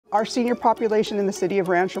Our senior population in the City of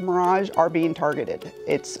Rancho Mirage are being targeted.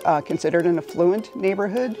 It's considered an affluent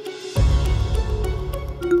neighborhood.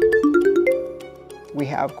 We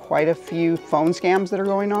have quite a few phone scams that are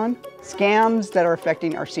going on. Scams that are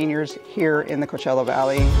affecting our seniors here in the Coachella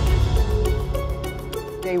Valley.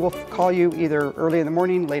 They will call you either early in the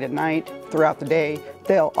morning, late at night, throughout the day.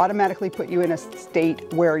 They'll automatically put you in a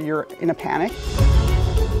state where you're in a panic,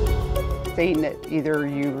 saying that either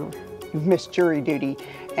you've missed jury duty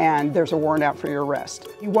and there's a warrant out for your arrest.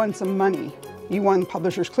 You won some money. You won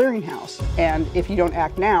Publishers Clearinghouse. And if you don't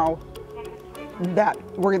act now, they're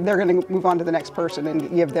going to move on to the next person and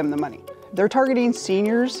give them the money. They're targeting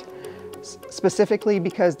seniors specifically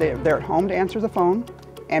because they're at home to answer the phone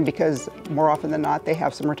and because more often than not they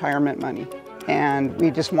have some retirement money. And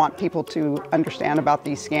we just want people to understand about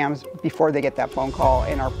these scams before they get that phone call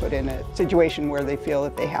and are put in a situation where they feel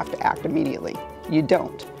that they have to act immediately. You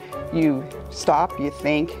don't. You stop, you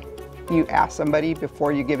think, you ask somebody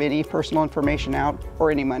before you give any personal information out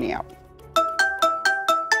or any money out.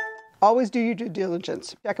 Always do your due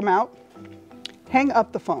diligence. Check them out. Hang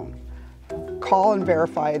up the phone. Call and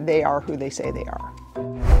verify they are who they say they are.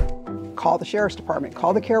 Call the Sheriff's Department,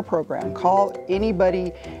 call the CARE program, call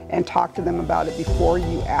anybody and talk to them about it before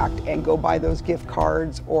you act and go buy those gift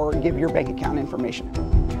cards or give your bank account information.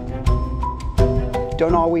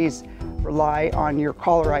 Don't always rely on your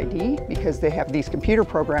caller ID because they have these computer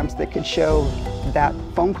programs that could show that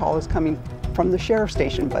phone call is coming from the sheriff's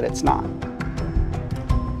station, but it's not.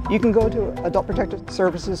 You can go to Adult Protective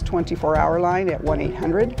Services 24-hour line at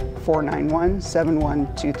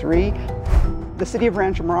 1-800-491-7123. The City of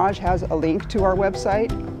Rancho Mirage has a link to our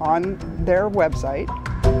website on their website.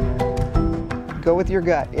 Go with your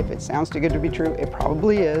gut. If it sounds too good to be true, it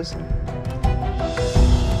probably is.